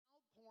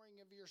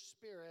your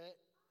spirit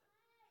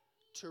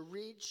to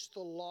reach the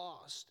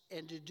lost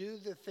and to do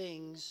the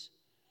things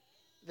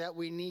that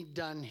we need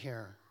done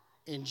here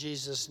in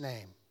Jesus'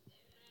 name.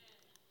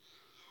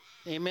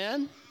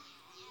 Amen?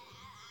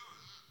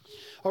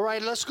 All right,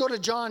 let's go to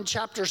John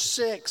chapter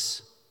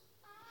 6.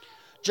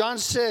 John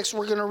 6,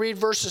 we're going to read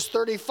verses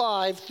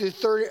 35 through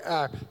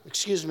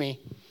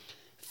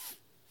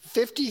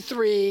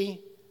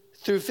 53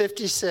 through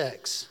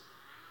 56.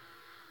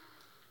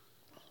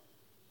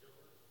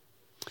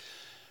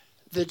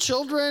 The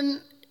children,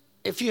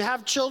 if you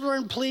have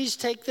children, please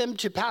take them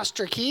to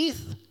Pastor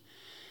Keith,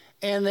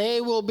 and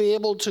they will be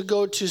able to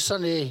go to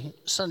Sunday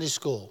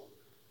school.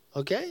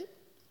 Okay?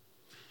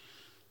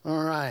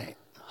 All right.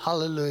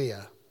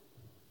 Hallelujah.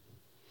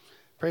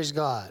 Praise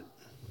God.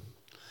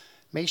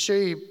 Make sure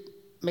you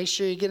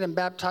get them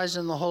baptized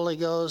in the Holy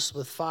Ghost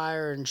with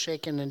fire and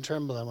shaking and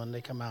trembling when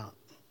they come out.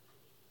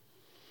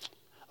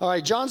 All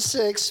right, John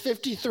 6,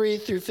 53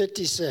 through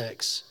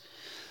 56.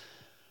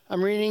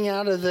 I'm reading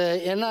out of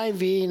the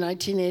NIV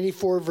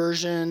 1984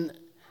 version.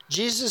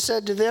 Jesus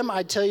said to them,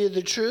 I tell you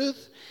the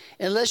truth,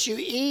 unless you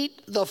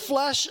eat the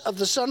flesh of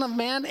the Son of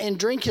Man and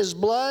drink his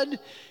blood,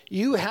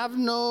 you have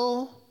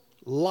no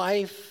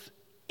life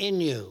in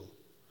you.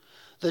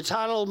 The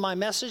title of my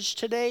message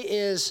today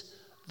is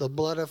The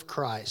Blood of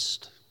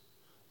Christ.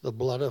 The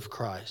blood of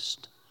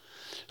Christ.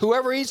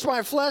 Whoever eats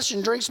my flesh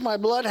and drinks my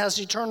blood has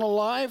eternal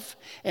life,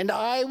 and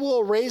I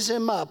will raise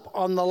him up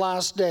on the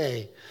last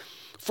day.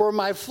 For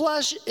my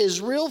flesh is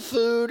real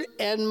food,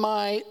 and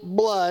my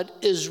blood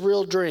is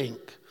real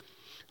drink.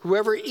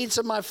 Whoever eats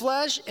of my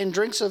flesh and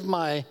drinks of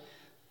my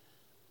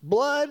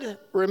blood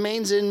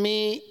remains in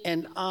me,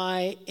 and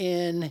I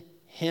in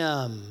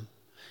him.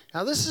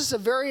 Now, this is a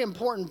very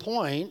important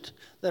point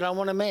that I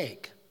want to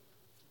make.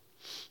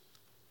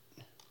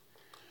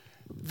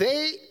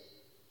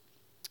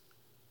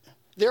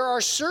 There are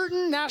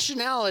certain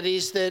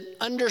nationalities that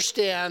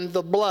understand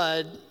the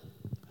blood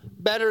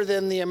better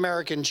than the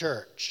American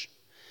church,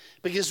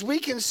 because we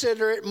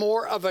consider it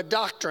more of a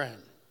doctrine,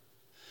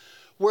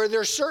 where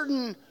there's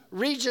certain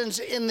regions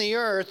in the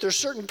earth, there's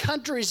certain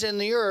countries in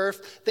the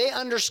earth, they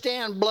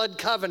understand blood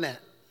covenant.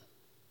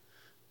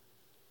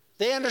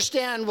 They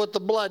understand what the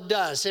blood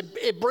does.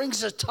 It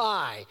brings a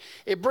tie.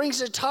 It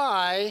brings a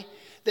tie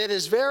that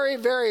is very,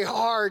 very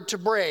hard to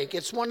break.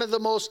 It's one of the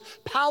most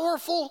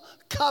powerful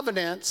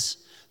covenants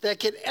that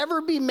could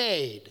ever be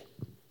made.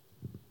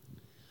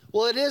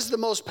 Well, it is the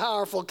most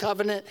powerful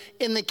covenant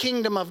in the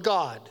kingdom of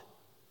God.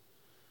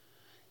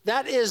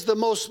 That is the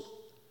most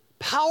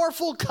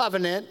powerful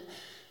covenant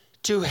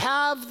to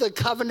have the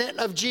covenant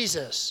of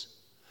Jesus.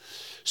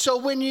 So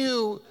when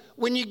you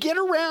get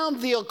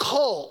around the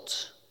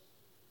occult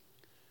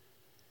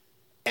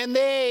and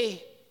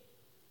they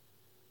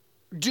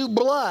do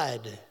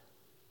blood,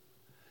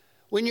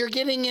 when you're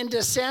getting into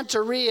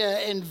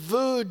Santeria and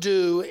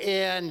voodoo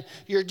and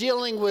you're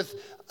dealing with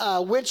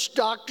witch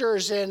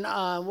doctors and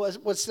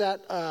what's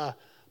that,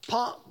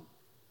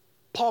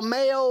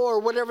 Palmeo or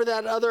whatever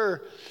that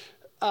other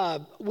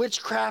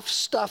witchcraft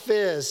stuff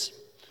is.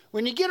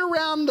 When you get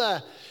around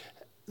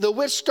the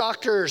witch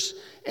doctors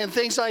and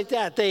things like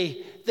that,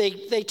 they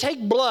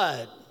take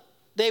blood.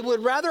 They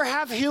would rather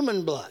have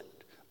human blood,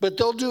 but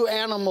they'll do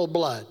animal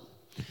blood.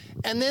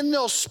 And then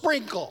they'll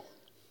sprinkle.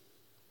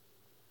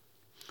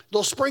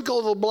 They'll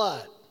sprinkle the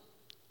blood.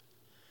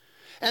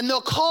 And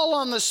they'll call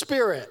on the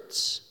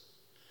spirits.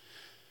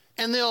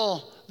 And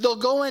they'll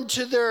go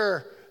into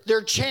their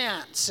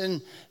chants,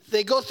 and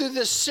they go through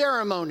this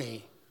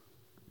ceremony.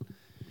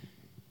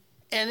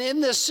 And in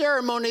this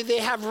ceremony, they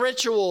have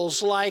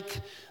rituals like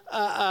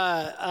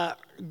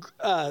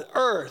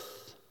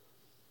earth.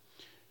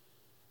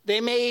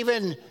 They may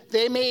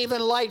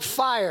even light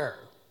fire.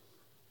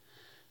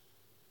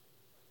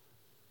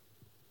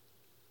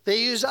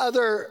 They use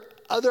other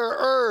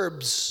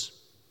herbs.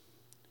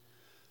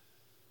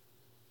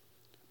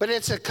 But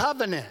it's a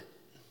covenant.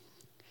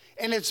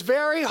 And it's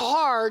very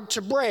hard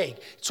to break.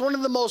 It's one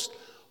of the most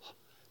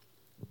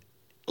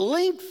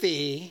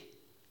lengthy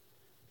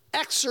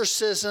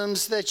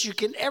exorcisms that you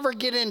can ever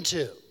get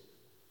into.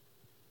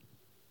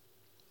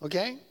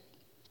 Okay?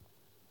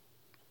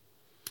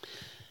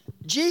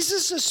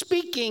 Jesus is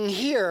speaking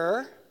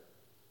here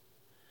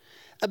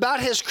about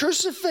his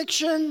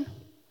crucifixion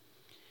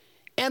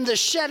and the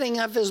shedding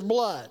of his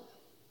blood.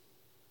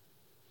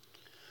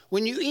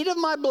 When you eat of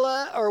my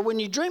blood, or when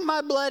you drink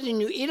my blood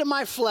and you eat of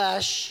my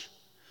flesh,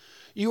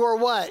 you are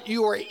what?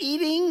 You are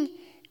eating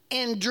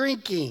and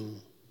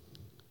drinking.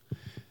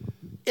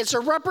 It's a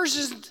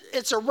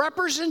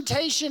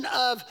representation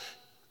of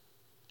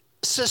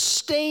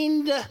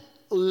sustained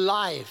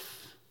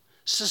life.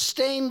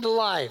 Sustained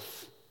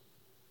life.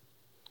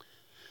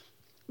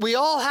 We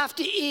all have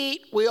to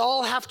eat. We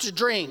all have to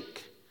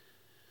drink.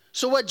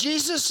 So what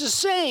Jesus is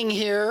saying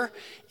here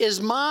is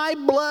my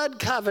blood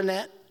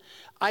covenant.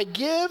 I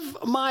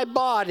give my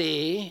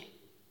body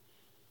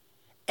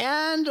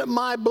and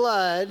my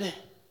blood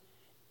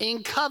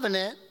in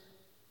covenant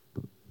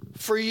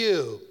for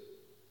you.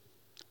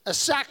 A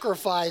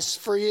sacrifice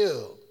for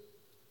you.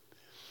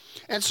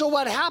 And so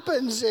what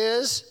happens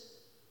is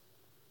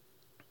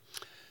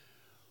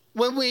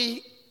when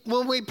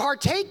we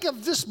partake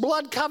of this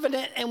blood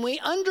covenant and we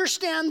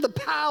understand the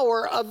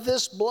power of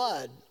this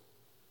blood,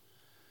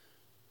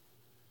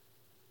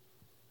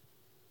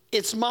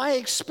 it's my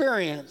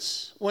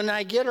experience when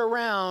I get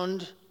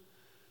around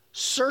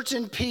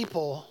certain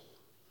people,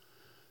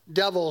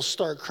 devils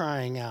start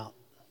crying out.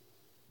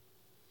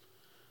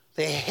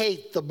 They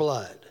hate the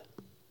blood.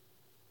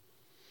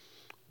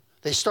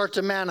 They start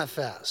to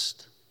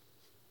manifest.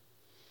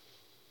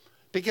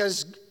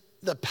 Because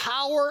the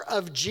power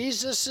of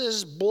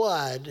Jesus'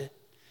 blood,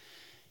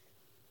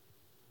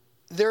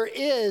 there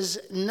is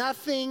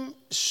nothing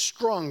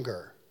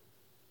stronger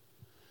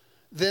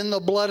than the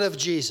blood of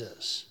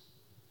Jesus.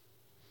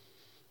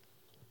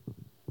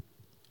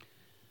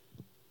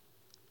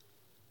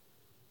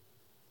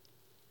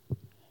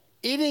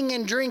 Eating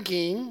and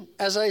drinking,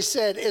 as I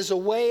said, is a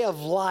way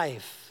of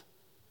life.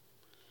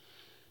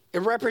 It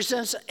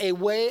represents a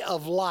way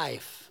of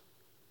life.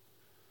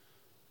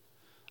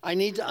 I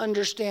need to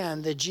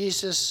understand that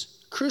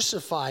Jesus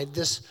crucified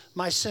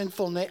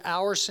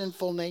our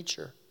sinful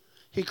nature.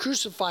 He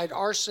crucified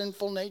our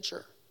sinful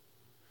nature.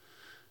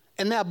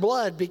 And that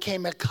blood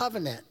became a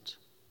covenant,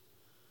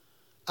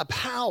 a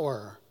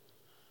power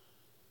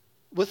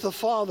with the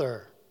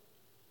Father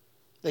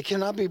that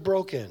cannot be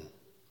broken.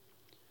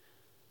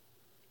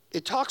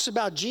 It talks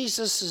about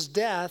Jesus'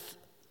 death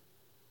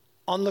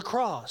on the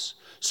cross.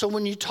 So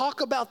when you talk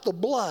about the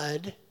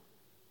blood,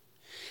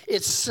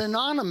 it's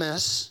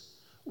synonymous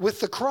with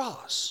the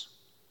cross.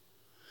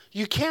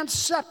 You can't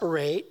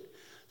separate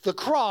the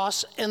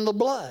cross and the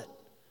blood.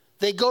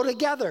 They go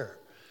together.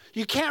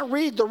 You can't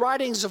read the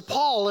writings of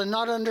Paul and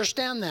not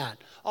understand that.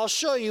 I'll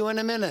show you in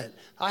a minute.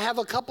 I have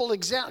a couple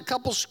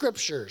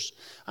scriptures.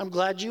 I'm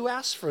glad you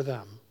asked for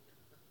them.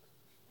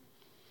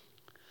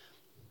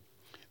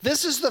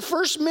 This is the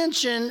first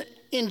mention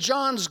in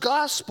John's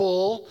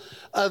gospel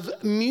of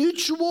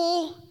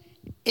mutual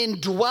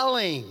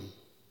indwelling.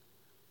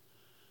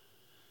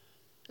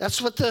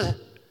 That's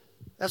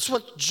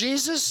what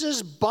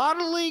Jesus'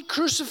 bodily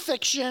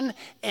crucifixion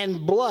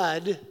and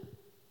blood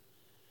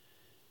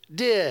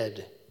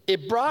did.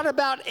 It brought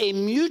about a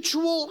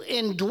mutual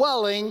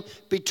indwelling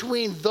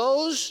between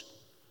those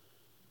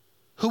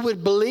who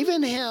would believe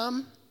in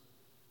him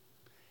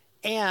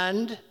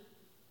and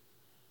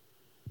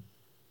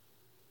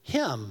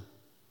him.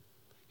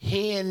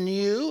 He and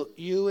you,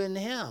 you and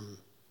him.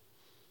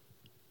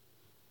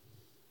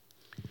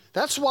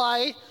 That's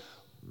why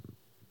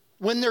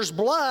when there's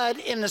blood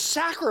in a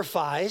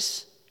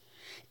sacrifice,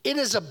 it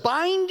is a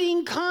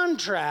binding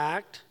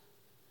contract.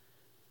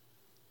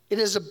 It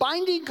is a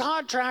binding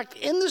contract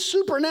in the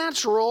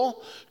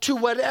supernatural to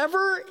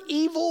whatever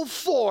evil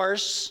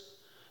force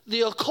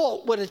the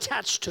occult would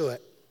attach to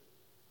it.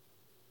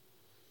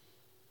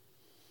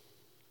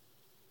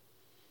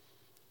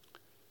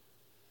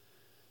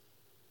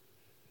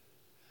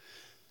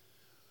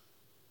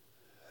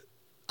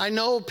 I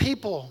know of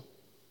people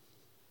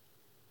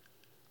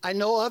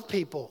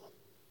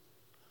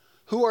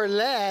who are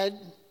led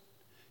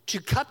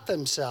to cut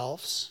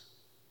themselves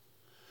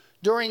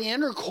during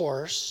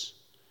intercourse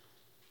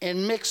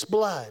and mix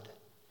blood.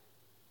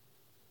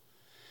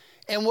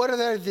 And what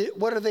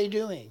are they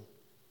doing?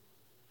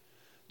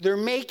 They're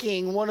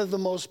making one of the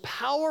most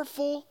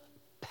powerful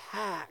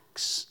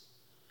pacts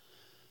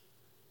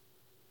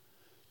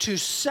to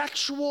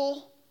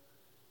sexual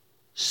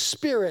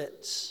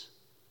spirits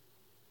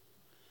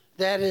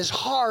that is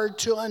hard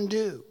to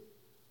undo.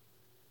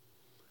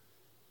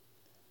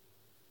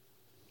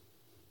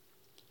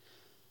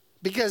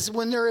 Because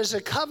when there is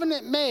a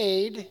covenant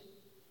made,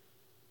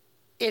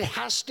 it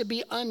has to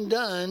be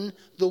undone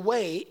the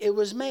way it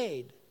was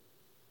made.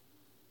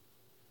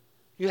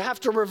 You have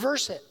to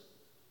reverse it.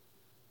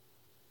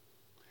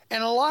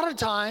 And a lot of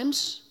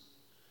times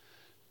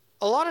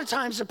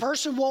a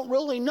person won't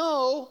really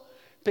know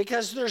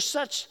because there's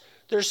such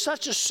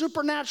a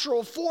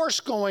supernatural force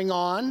going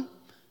on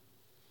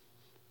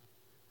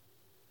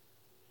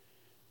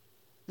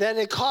that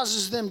it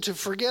causes them to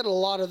forget a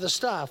lot of the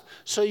stuff.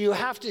 So you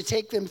have to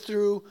take them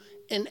through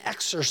an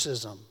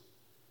exorcism.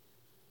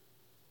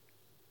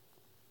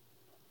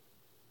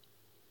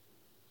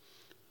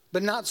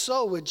 But not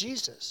so with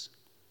Jesus.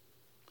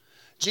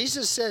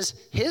 Jesus says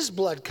his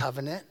blood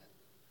covenant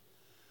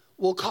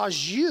will cause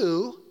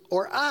you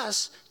or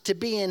us to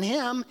be in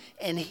him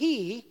and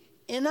he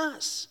in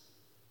us.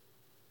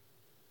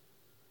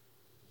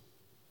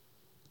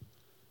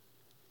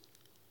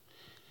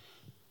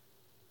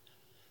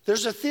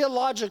 There's a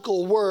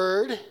theological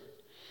word.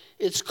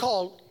 It's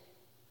called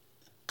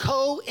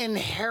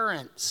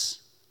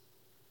co-inherence,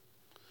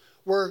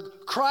 where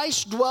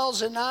Christ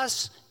dwells in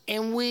us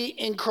and we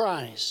in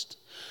Christ.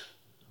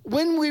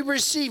 When we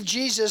receive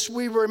Jesus,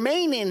 we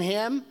remain in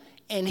him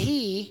and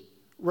he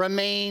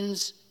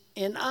remains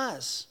in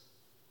us.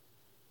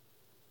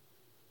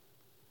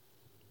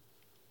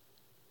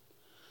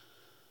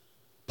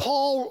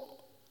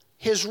 Paul,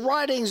 his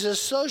writings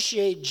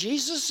associate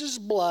Jesus'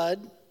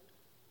 blood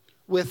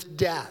with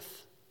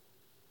death.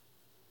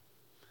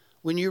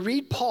 when you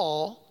read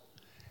Paul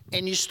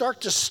and you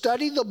start to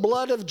study the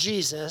blood of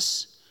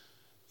Jesus,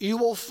 you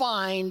will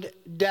find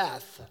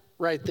death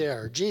right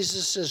there.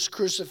 Jesus'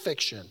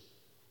 crucifixion.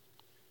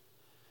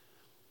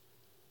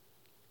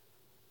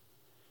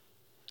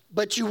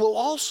 But you will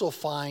also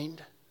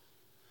find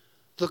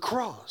the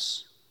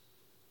cross.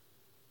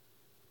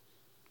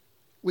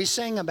 We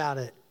sang about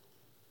it,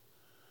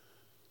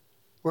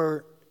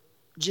 where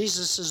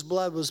Jesus'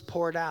 blood was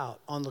poured out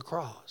on the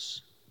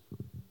cross.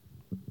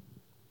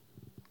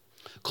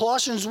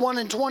 Colossians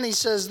 1:20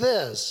 says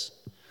this,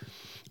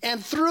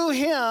 and through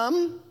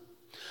him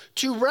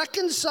to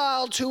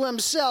reconcile to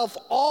himself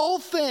all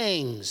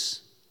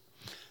things.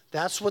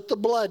 That's what the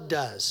blood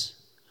does.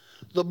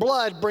 The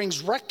blood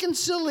brings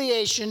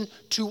reconciliation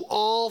to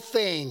all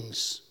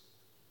things.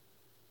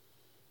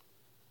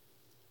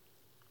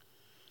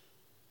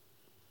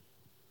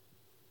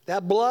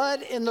 That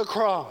blood in the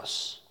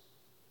cross.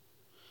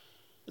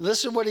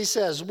 Listen what he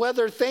says.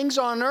 Whether things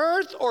on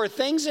earth or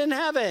things in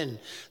heaven,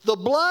 the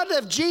blood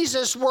of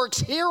Jesus works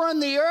here on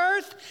the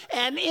earth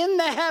and in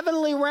the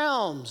heavenly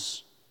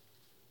realms.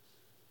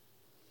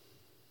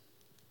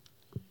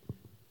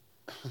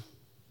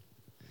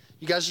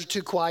 You guys are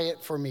too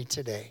quiet for me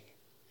today.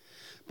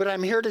 But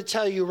I'm here to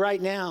tell you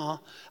right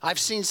now, I've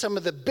seen some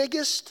of the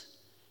biggest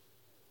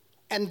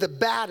and the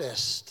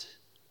baddest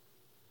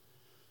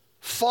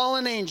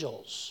fallen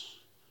angels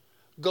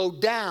go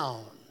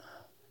down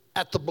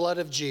at the blood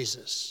of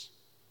Jesus.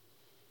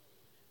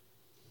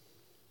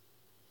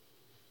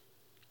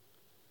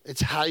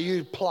 It's how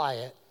you apply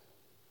it.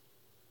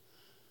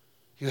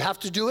 You have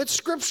to do it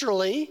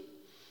scripturally.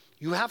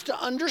 You have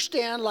to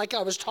understand, like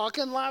I was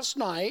talking last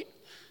night,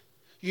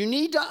 you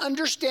need to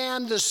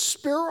understand the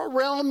spirit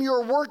realm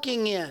you're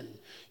working in.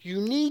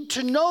 You need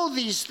to know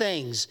these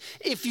things.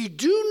 If you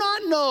do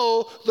not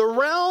know the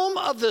realm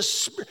of the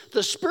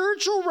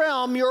spiritual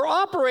realm you're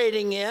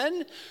operating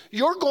in,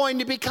 you're going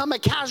to become a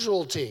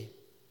casualty.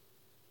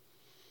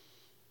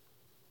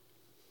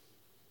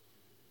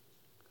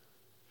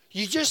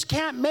 You just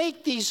can't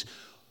make these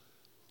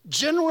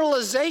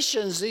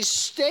generalizations, these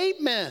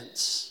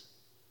statements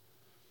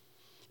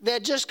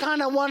that just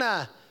kind of want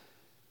to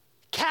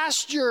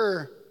cast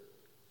your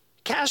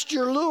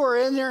lure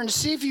in there and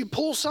see if you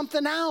pull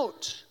something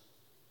out.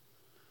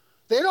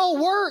 They don't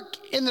work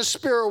in the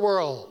spirit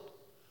world.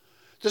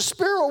 The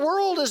spirit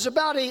world is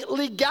about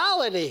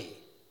legality.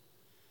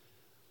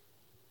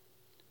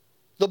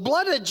 The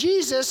blood of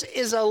Jesus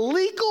is a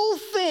legal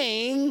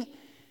thing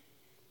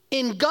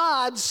in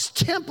God's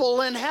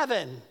temple in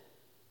heaven.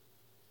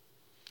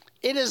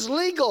 It is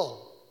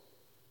legal.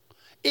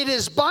 It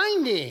is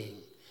binding.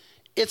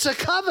 It's a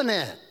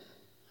covenant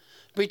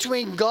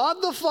between God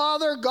the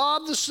Father,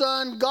 God the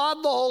Son,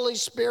 God the Holy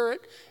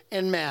Spirit,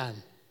 and man.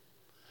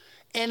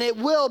 And it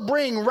will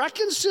bring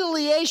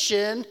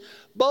reconciliation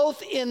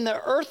both in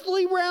the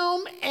earthly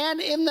realm and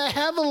in the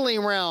heavenly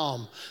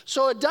realm.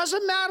 So it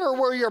doesn't matter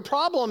where your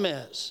problem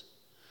is.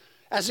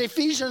 As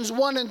Ephesians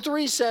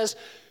 1:3 says,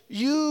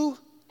 you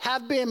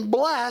have been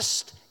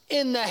blessed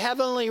in the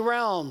heavenly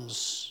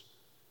realms.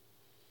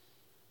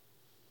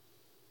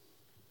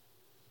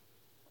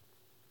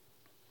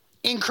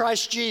 In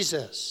Christ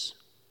Jesus.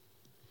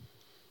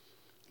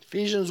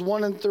 Ephesians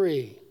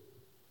 1:3.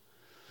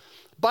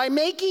 By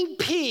making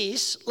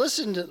peace,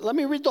 let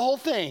me read the whole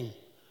thing.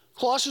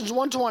 Colossians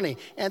 1:20.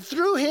 And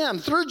through him,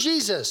 through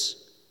Jesus,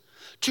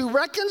 to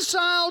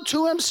reconcile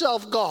to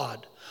himself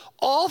God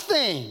all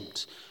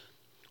things,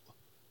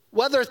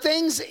 whether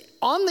things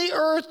on the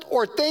earth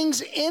or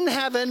things in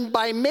heaven,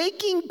 by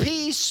making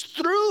peace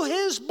through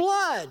his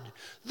blood.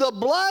 The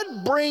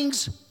blood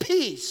brings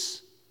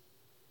peace.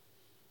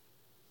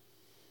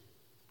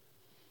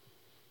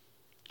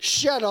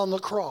 Shed on the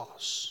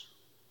cross.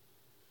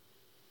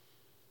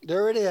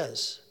 There it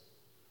is.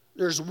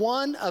 There's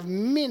one of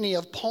many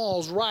of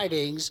Paul's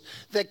writings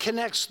that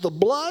connects the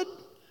blood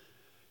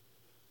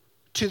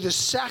to the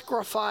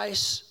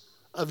sacrifice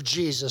of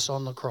Jesus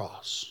on the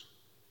cross.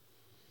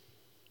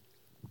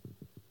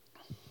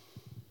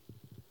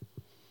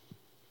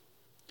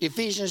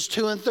 Ephesians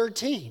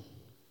 2:13.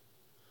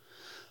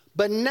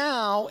 But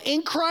now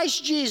in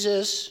Christ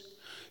Jesus,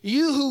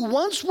 you who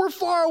once were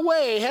far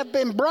away have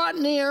been brought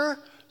near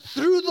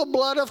through the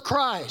blood of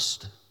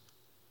Christ.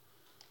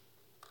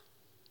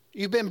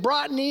 You've been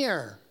brought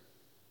near.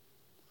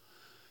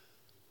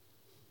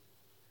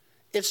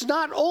 It's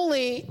not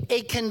only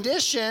a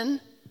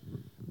condition,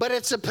 but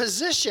it's a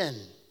position.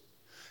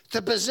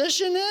 The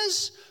position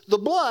is the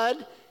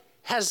blood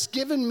has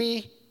given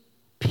me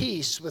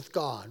peace with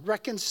God,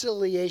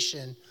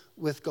 reconciliation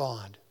with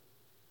God.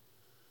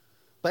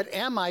 But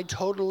am I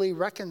totally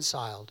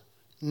reconciled?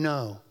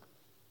 No.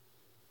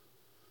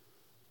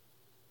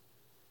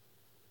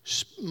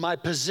 My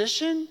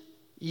position?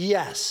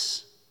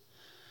 Yes.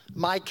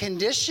 My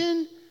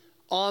condition?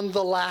 On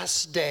the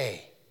last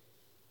day.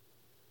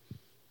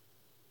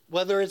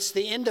 Whether it's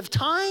the end of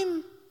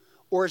time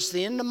or it's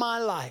the end of my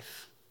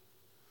life.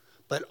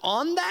 But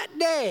on that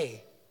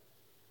day,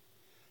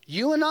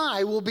 you and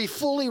I will be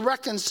fully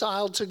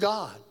reconciled to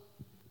God.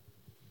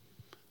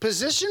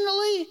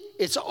 Positionally,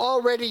 it's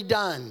already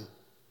done.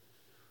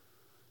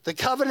 The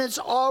covenant's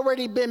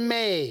already been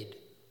made.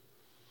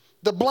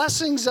 The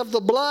blessings of the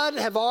blood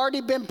have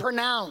already been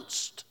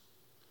pronounced.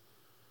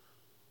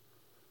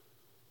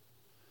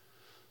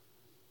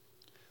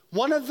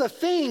 One of the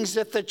things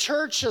that the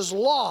church has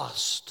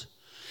lost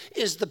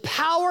is the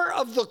power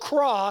of the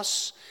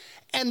cross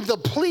and the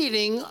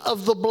pleading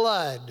of the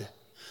blood.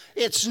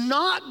 It's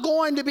not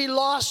going to be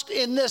lost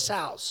in this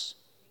house.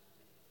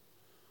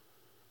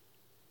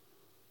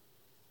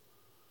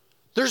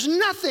 There's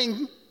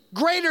nothing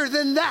greater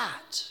than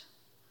that.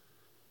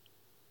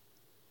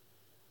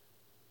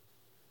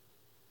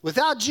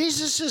 Without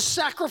Jesus'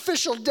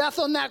 sacrificial death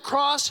on that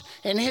cross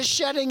and his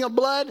shedding of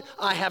blood,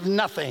 I have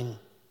nothing.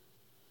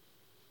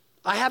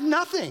 I have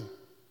nothing.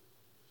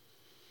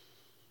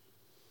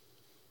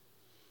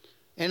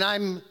 And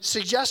I'm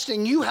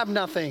suggesting you have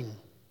nothing.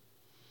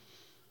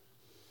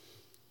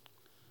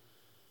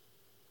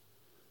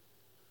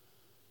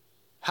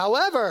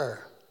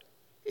 However,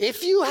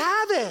 if you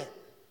have it,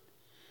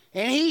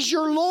 and he's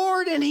your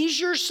Lord and he's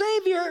your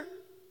Savior,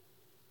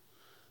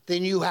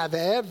 then you have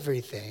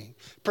everything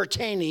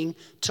pertaining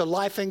to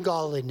life and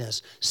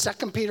godliness.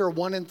 2 Peter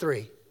 1 and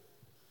 3.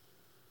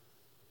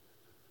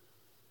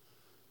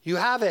 You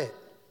have it.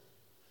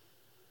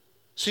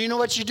 So you know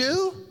what you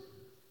do?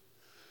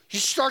 You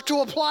start to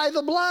apply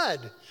the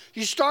blood.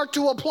 You start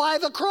to apply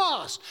the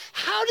cross.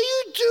 How do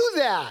you do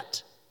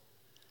that?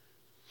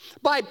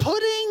 By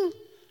putting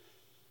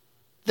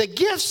the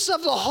gifts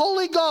of the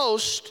Holy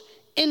Ghost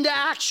into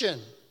action.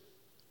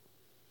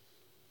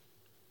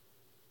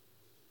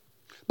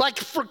 By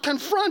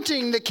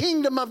confronting the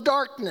kingdom of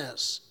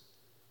darkness.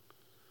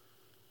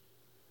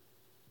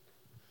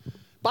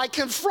 By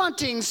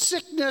confronting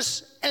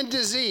sickness and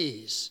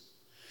disease.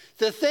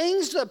 The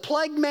things that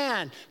plague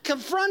man.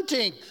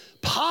 Confronting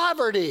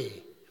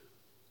poverty.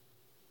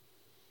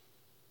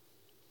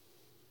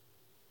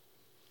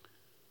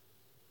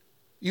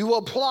 You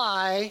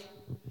apply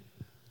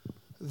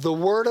the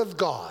Word of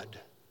God.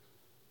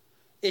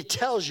 It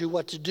tells you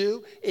what to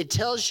do. It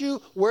tells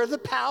you where the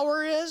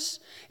power is.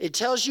 It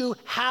tells you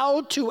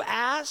how to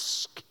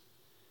ask.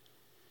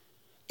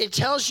 It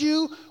tells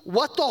you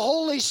what the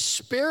Holy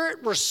Spirit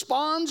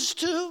responds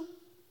to.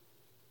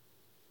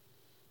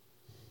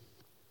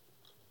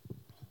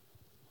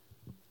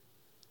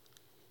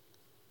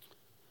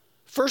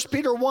 First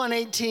Peter 1,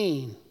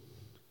 18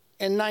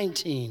 and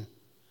 19.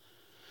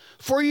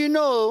 For you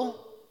know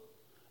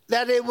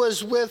that it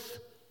was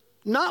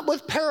not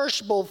with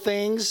perishable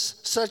things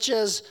such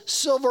as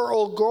silver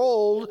or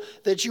gold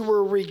that you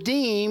were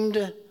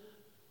redeemed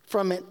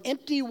from an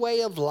empty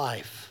way of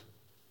life,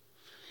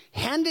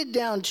 handed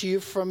down to you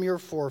from your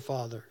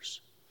forefathers,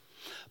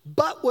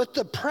 but with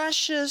the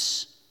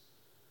precious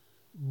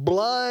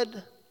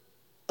blood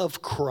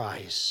of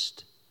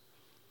Christ,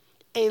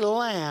 a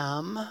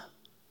lamb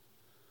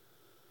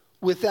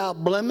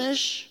without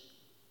blemish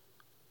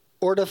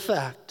or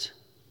defect.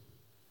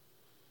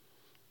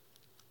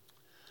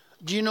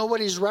 Do you know what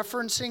he's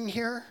referencing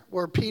here,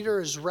 where Peter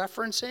is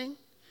referencing?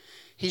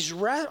 He's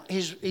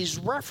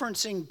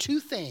referencing two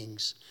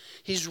things.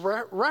 He's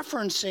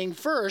referencing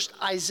first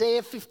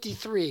Isaiah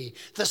 53,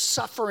 the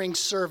suffering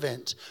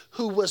servant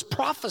who was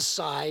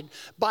prophesied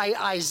by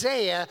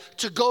Isaiah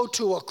to go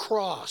to a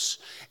cross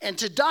and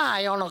to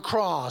die on a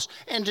cross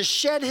and to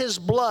shed his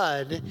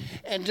blood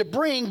and to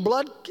bring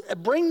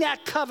that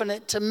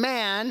covenant to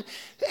man,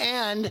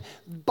 and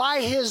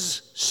by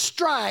his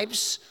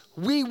stripes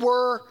we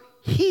were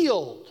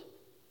healed.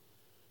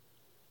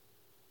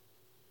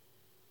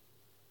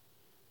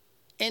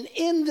 And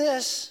in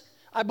this,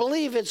 I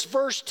believe it's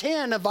verse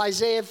 10 of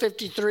Isaiah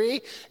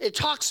 53, it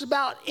talks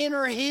about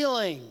inner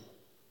healing.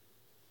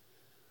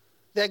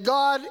 That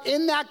God,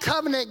 in that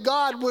covenant,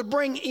 God would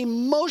bring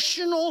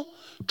emotional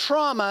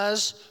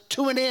traumas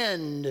to an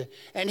end.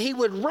 And he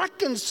would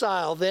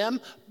reconcile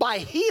them by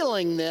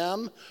healing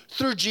them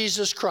through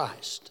Jesus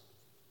Christ.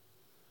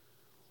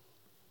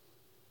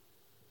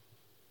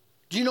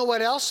 Do you know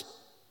what else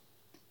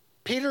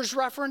Peter's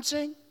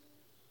referencing?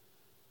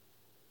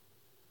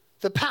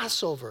 The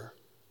Passover.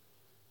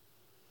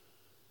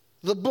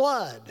 The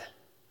blood.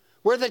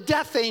 Where the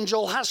death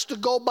angel has to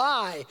go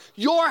by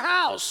your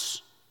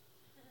house.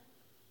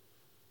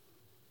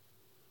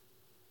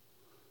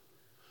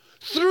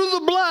 Through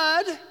the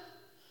blood,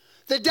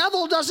 the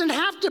devil doesn't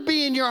have to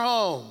be in your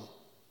home.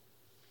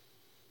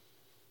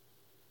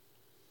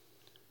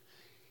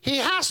 He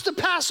has to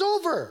pass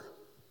over.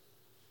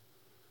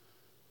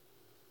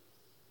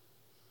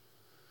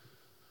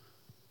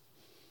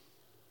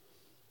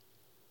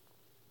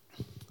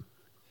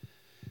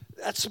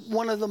 That's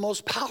one of the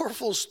most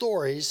powerful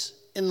stories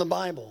in the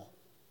Bible,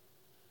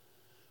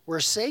 where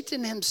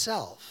Satan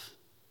himself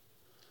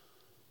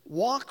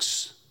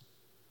walks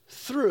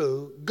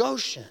through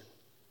Goshen,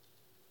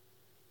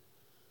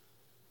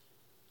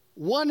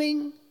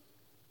 wanting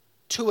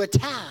to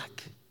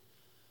attack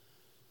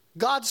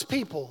God's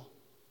people.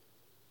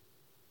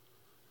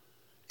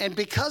 And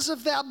because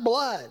of that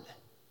blood,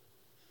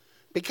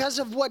 because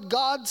of what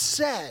God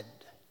said,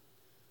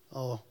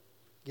 Oh,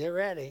 get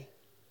ready.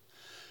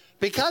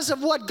 Because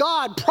of what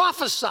God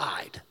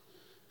prophesied,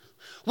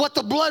 what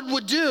the blood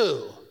would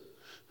do.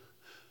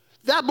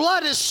 That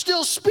blood is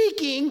still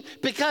speaking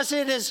because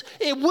it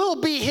will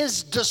be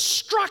his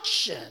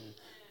destruction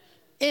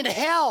in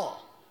hell.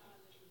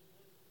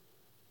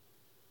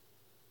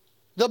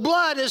 The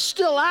blood is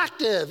still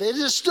active. It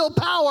is still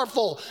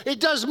powerful. It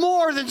does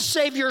more than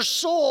save your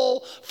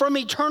soul from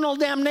eternal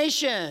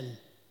damnation.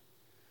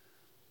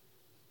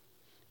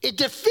 It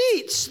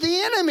defeats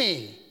the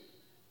enemy.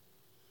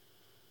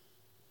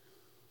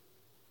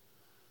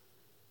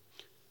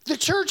 The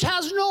church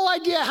has no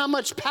idea how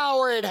much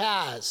power it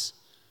has.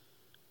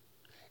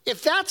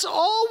 If that's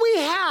all we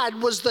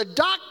had was the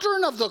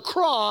doctrine of the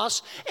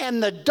cross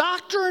and the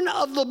doctrine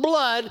of the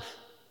blood,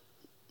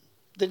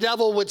 the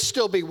devil would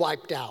still be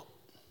wiped out.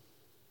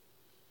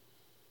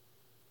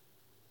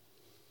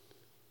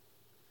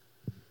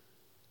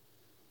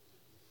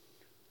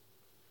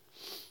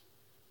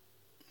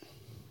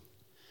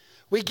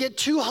 We get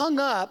too hung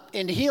up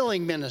in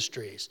healing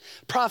ministries,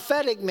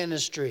 prophetic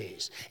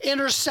ministries,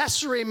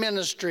 intercessory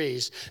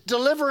ministries,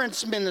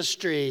 deliverance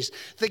ministries,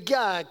 the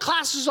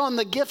classes on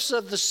the gifts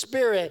of the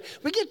Spirit.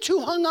 We get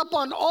too hung up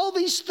on all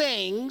these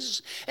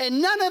things,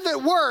 and none of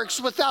it works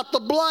without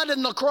the blood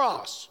and the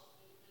cross.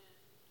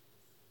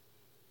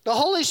 The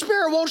Holy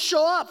Spirit won't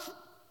show up.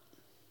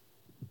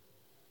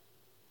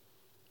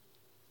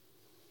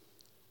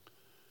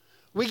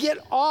 We get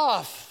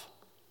off.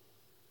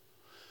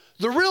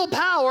 The real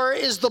power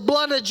is the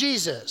blood of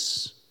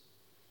Jesus.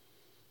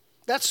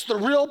 That's the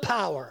real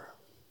power.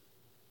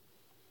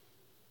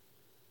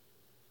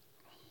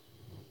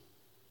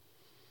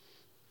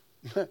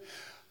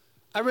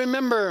 I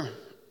remember,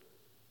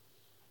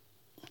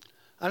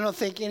 I don't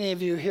think any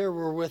of you here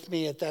were with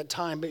me at that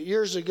time, but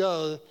years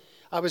ago,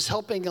 I was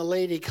helping a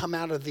lady come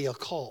out of the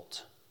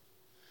occult.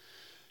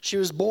 She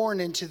was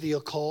born into the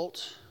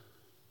occult,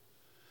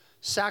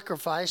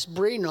 sacrificed.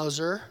 Bree knows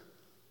her.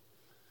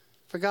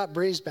 Forgot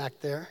Bree's back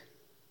there.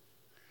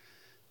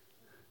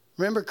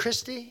 Remember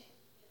Christy?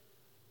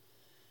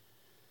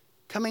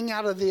 Coming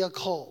out of the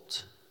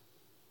occult.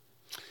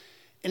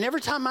 And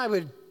every time I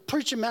would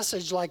preach a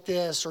message like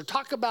this or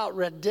talk about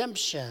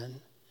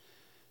redemption,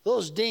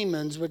 those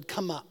demons would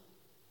come up.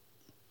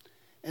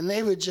 And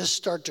they would just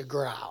start to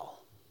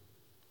growl.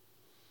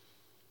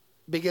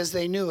 Because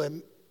they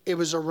knew it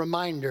was a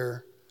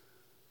reminder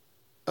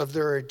of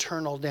their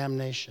eternal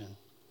damnation.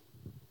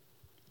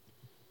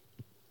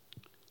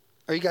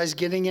 Are you guys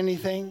getting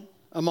anything?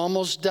 I'm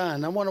almost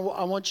done. I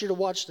want you to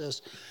watch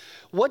this.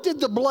 What did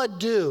the blood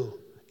do?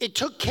 It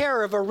took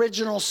care of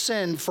original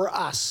sin for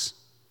us.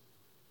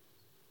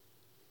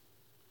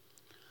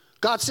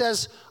 God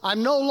says,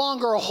 I'm no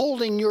longer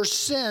holding your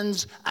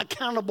sins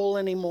accountable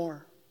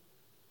anymore.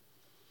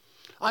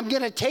 I'm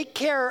going to take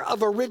care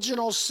of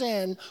original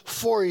sin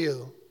for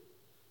you.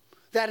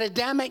 That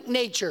Adamic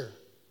nature.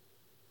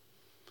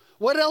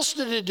 What else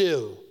did it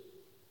do?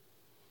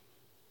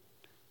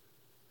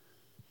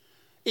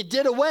 It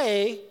did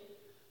away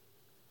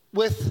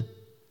with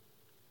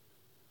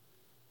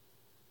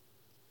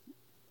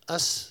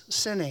us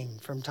sinning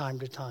from time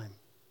to time.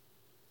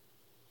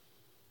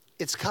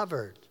 It's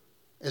covered.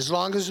 As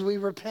long as we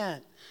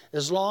repent,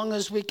 as long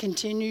as we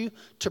continue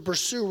to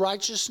pursue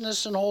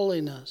righteousness and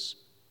holiness.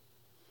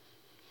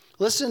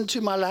 Listen to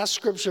my last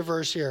scripture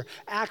verse here,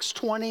 Acts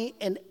 20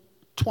 and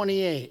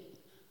 28.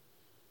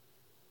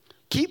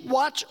 Keep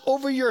watch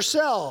over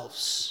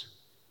yourselves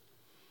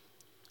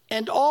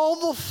and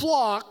all the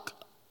flock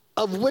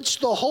of which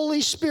the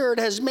Holy Spirit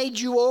has made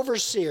you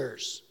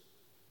overseers.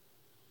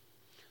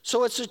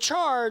 So it's a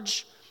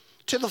charge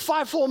to the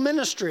fivefold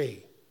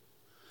ministry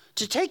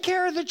to take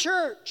care of the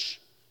church.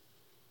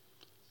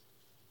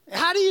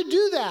 How do you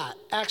do that?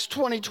 Acts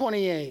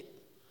 20:28.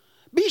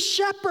 Be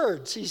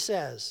shepherds, he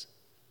says.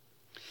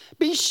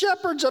 Be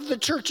shepherds of the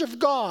church of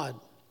God.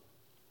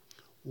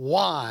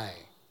 Why?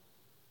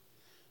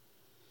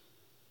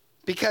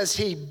 Because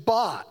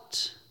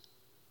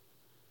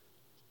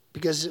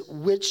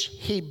which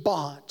he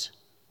bought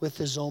with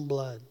his own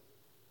blood.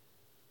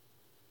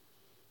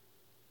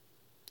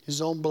 His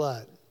own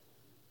blood.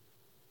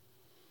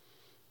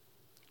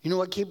 You know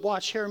what keep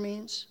watch here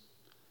means?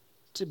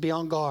 To be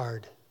on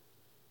guard.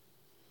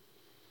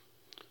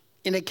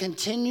 In a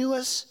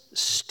continuous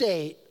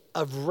state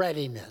of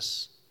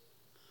readiness.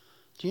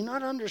 Do you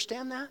not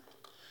understand that?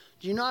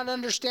 Do you not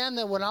understand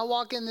that when I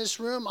walk in this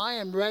room, I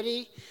am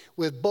ready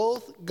with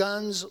both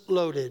guns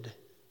loaded?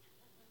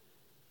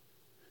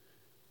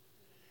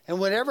 And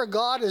whatever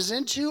God is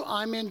into,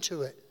 I'm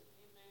into it.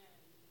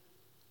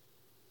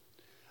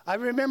 I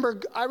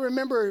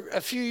remember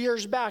a few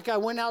years back, I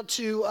went out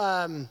to,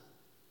 I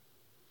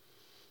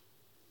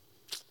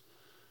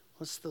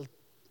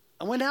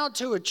went out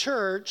to a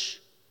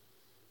church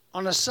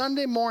on a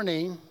Sunday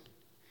morning,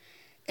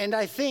 and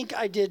I think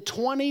I did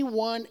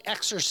 21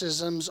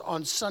 exorcisms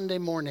on Sunday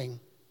morning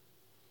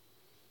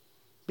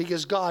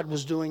because God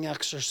was doing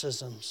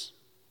exorcisms.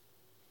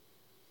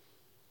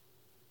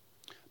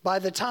 By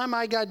the time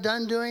I got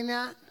done doing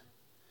that,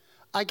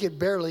 I could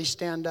barely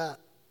stand up.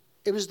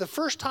 it was the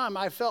first time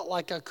I felt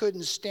like I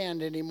couldn't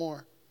stand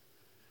anymore.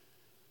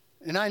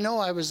 And I know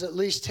I was at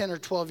least 10 or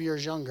 12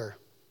 years younger.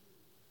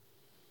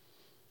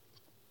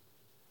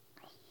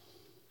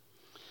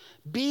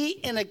 Be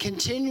in a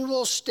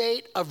continual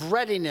state of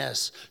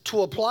readiness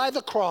to apply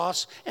the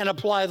cross and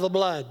apply the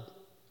blood.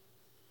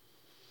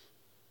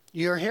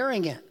 You're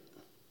hearing it.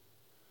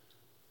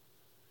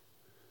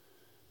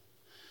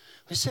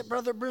 I said,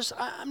 Brother Bruce,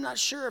 I'm not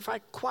sure if I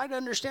quite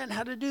understand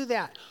how to do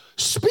that.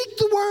 Speak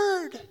the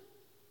word.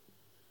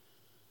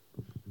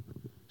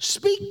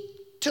 Speak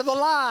to the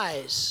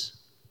lies.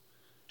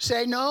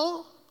 Say,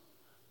 no,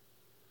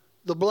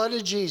 the blood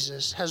of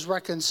Jesus has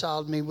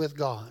reconciled me with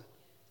God.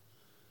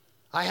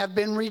 I have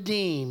been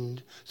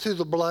redeemed through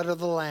the blood of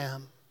the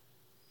Lamb.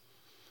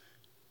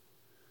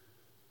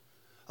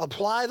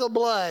 Apply the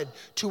blood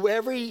to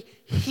every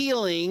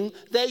healing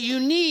that you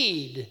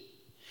need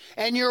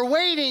and you're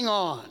waiting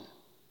on.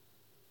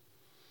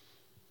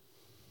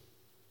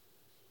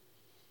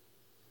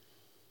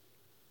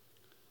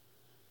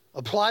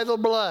 Apply the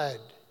blood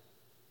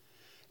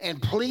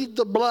and plead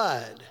the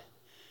blood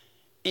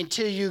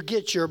until you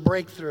get your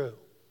breakthrough.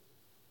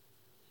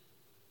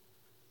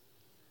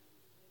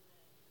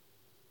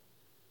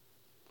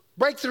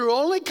 Breakthrough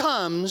only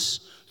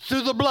comes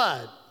through the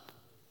blood.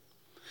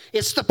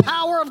 It's the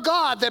power of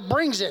God that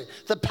brings it.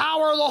 The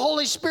power of the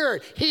Holy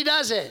Spirit. He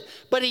does it.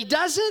 But he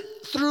does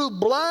it through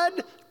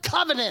blood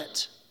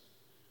covenant.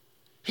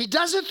 He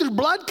does it through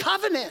blood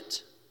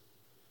covenant.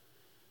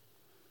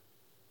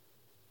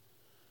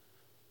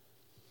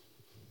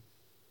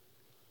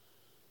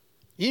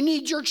 You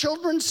need your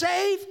children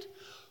saved?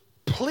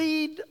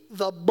 Plead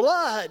the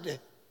blood.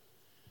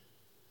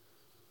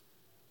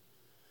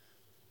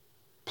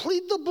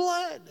 Plead the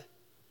blood.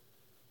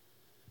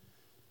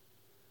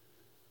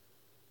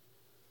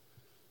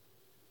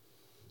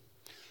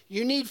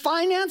 You need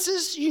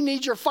finances? You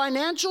need your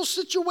financial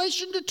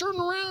situation to turn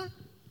around?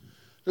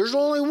 There's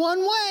only one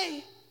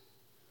way.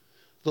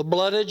 The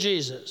blood of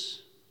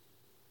Jesus.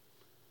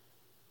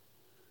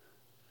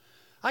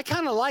 I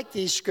kind of like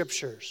these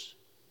scriptures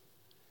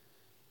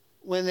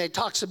when it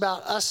talks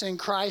about us in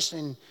Christ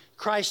and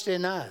Christ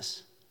in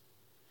us.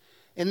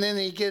 And then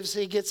he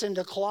gets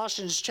into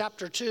Colossians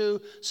chapter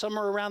 2,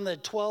 somewhere around the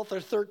 12th or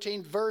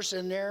 13th verse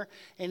in there,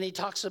 and he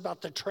talks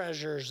about the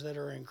treasures that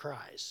are in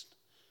Christ.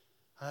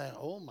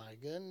 Oh my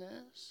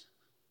goodness.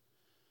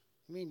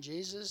 You mean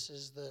Jesus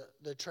is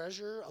the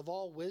treasure of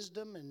all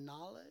wisdom and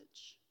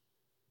knowledge?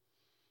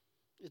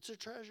 It's a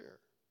treasure.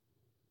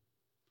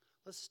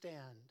 Let's stand.